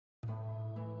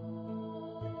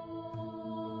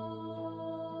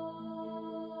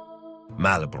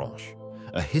Malebranche,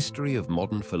 A History of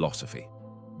Modern Philosophy,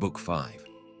 Book 5.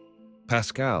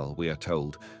 Pascal, we are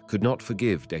told, could not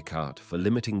forgive Descartes for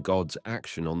limiting God's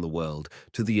action on the world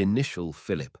to the initial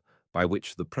fillip by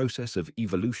which the process of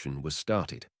evolution was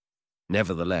started.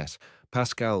 Nevertheless,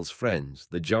 Pascal's friends,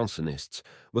 the Jansenists,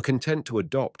 were content to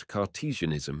adopt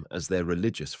Cartesianism as their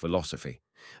religious philosophy,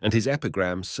 and his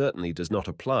epigram certainly does not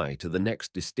apply to the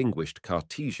next distinguished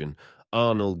Cartesian,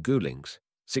 Arnold Geulincx,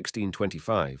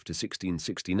 1625 to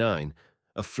 1669,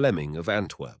 a Fleming of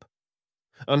Antwerp.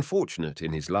 Unfortunate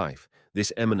in his life,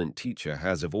 this eminent teacher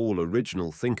has, of all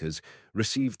original thinkers,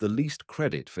 received the least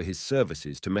credit for his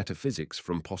services to metaphysics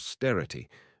from posterity,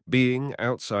 being,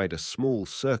 outside a small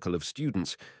circle of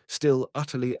students, still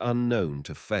utterly unknown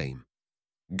to fame.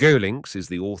 Geulincx is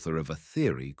the author of a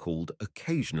theory called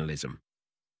occasionalism.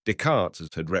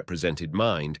 Descartes had represented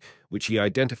mind, which he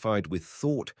identified with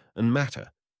thought, and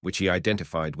matter, which he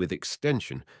identified with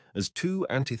extension, as two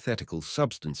antithetical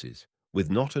substances, with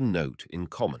not a note in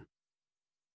common.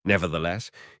 Nevertheless,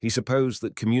 he supposed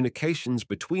that communications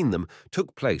between them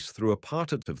took place through a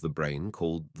part of the brain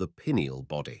called the pineal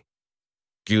body.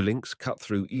 Geulincx cut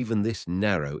through even this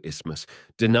narrow isthmus,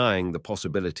 denying the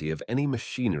possibility of any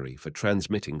machinery for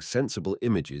transmitting sensible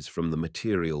images from the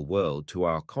material world to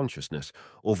our consciousness,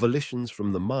 or volitions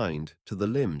from the mind to the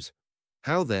limbs.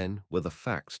 How, then, were the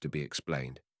facts to be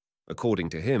explained? According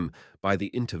to him, by the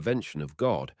intervention of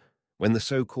God, when the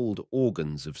so-called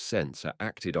organs of sense are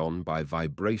acted on by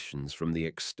vibrations from the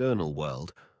external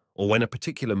world, or when a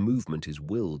particular movement is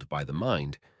willed by the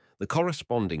mind, the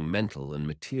corresponding mental and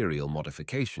material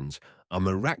modifications are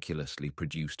miraculously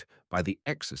produced by the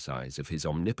exercise of his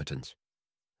omnipotence.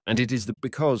 And it is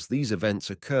because these events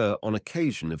occur on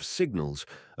occasion of signals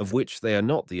of which they are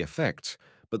not the effects,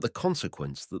 but the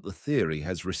consequence that the theory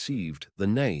has received the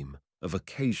name of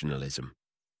occasionalism.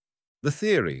 The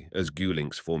theory, as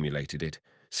Geulincx formulated it,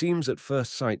 seems at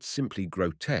first sight simply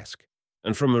grotesque,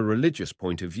 and from a religious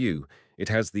point of view, it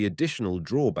has the additional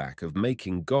drawback of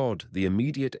making God the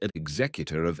immediate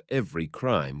executor of every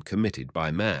crime committed by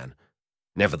man.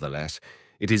 Nevertheless,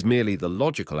 it is merely the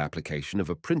logical application of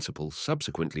a principle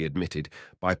subsequently admitted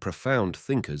by profound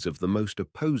thinkers of the most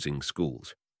opposing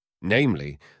schools,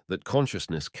 namely, that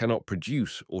consciousness cannot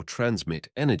produce or transmit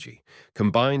energy,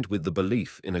 combined with the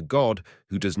belief in a God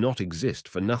who does not exist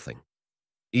for nothing.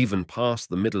 Even past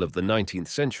the middle of the 19th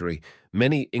century,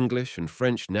 many English and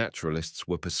French naturalists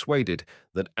were persuaded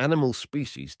that animal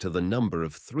species to the number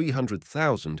of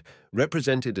 300,000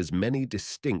 represented as many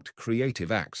distinct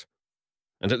creative acts.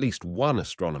 And at least one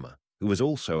astronomer, who was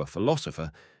also a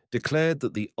philosopher, declared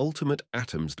that the ultimate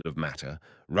atoms of matter,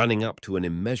 running up to an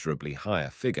immeasurably higher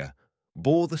figure,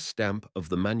 bore the stamp of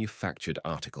the manufactured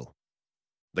article.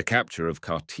 The capture of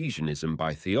Cartesianism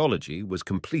by theology was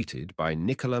completed by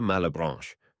Nicolas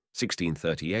Malebranche,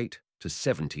 1638 to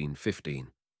 1715.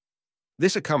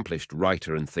 This accomplished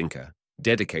writer and thinker,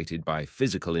 dedicated by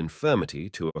physical infirmity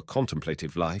to a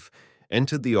contemplative life,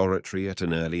 entered the oratory at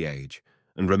an early age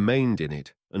and remained in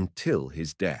it until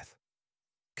his death.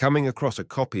 Coming across a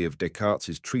copy of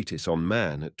Descartes' treatise on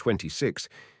man at 26,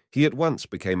 he at once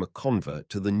became a convert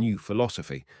to the new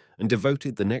philosophy and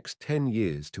devoted the next 10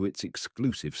 years to its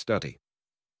exclusive study.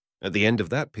 At the end of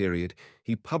that period,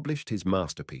 he published his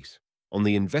masterpiece, On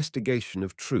the Investigation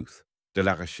of Truth, De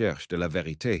la Recherche de la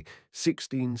Vérité,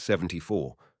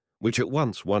 1674, which at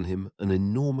once won him an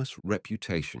enormous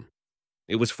reputation.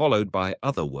 It was followed by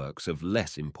other works of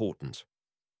less importance.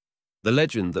 The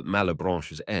legend that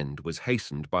Malebranche's end was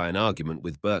hastened by an argument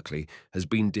with Berkeley has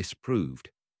been disproved.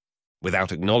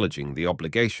 Without acknowledging the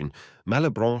obligation,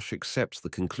 Malebranche accepts the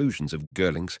conclusions of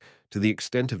Geulincx to the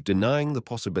extent of denying the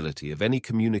possibility of any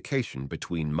communication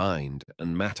between mind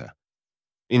and matter.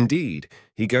 Indeed,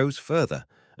 he goes further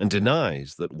and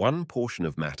denies that one portion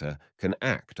of matter can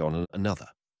act on another.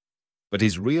 But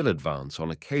his real advance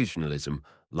on occasionalism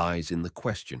lies in the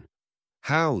question: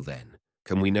 how, then,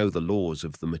 can we know the laws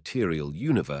of the material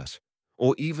universe,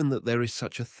 or even that there is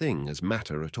such a thing as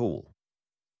matter at all?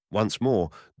 Once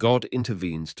more, God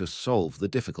intervenes to solve the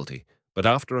difficulty, but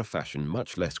after a fashion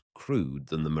much less crude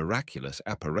than the miraculous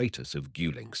apparatus of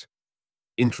Geulincx.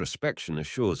 Introspection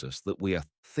assures us that we are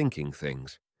thinking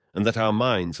things, and that our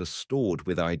minds are stored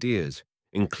with ideas,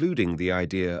 including the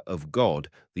idea of God,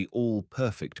 the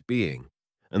all-perfect being,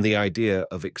 and the idea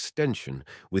of extension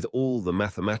with all the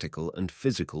mathematical and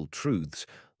physical truths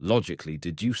logically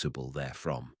deducible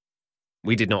therefrom.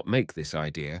 We did not make this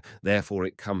idea, therefore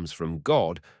it comes from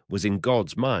God, was in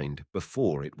God's mind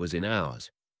before it was in ours.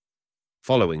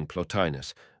 Following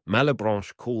Plotinus,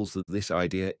 Malebranche calls this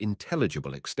idea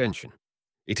intelligible extension.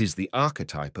 It is the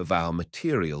archetype of our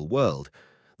material world,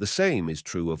 The same is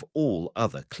true of all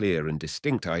other clear and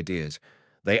distinct ideas.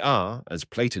 They are, as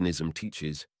Platonism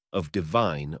teaches, of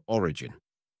divine origin.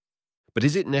 But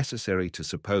is it necessary to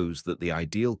suppose that the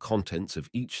ideal contents of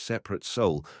each separate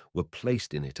soul were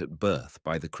placed in it at birth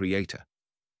by the Creator?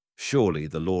 Surely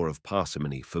the law of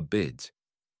parsimony forbids.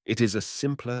 It is a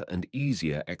simpler and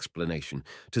easier explanation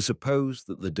to suppose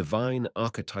that the divine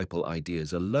archetypal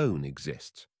ideas alone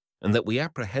exist, and that we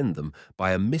apprehend them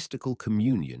by a mystical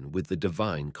communion with the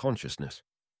divine consciousness.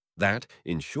 That,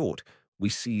 in short, we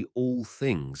see all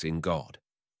things in God.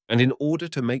 And in order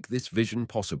to make this vision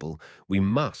possible, we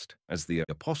must, as the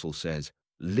Apostle says,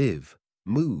 live,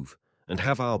 move, and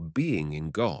have our being in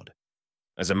God.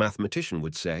 As a mathematician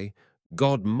would say,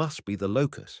 God must be the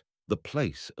locus, the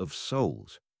place of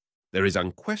souls. There is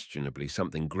unquestionably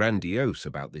something grandiose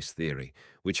about this theory,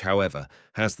 which, however,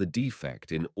 has the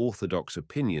defect in orthodox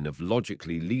opinion of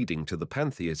logically leading to the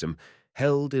pantheism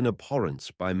held in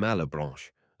abhorrence by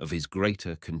Malebranche of his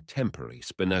greater contemporary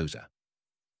Spinoza.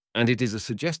 And it is a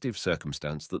suggestive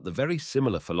circumstance that the very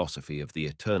similar philosophy of the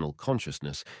eternal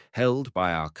consciousness held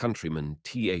by our countryman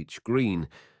T.H. Green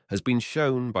has been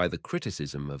shown by the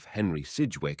criticism of Henry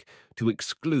Sidgwick to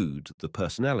exclude the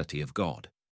personality of God.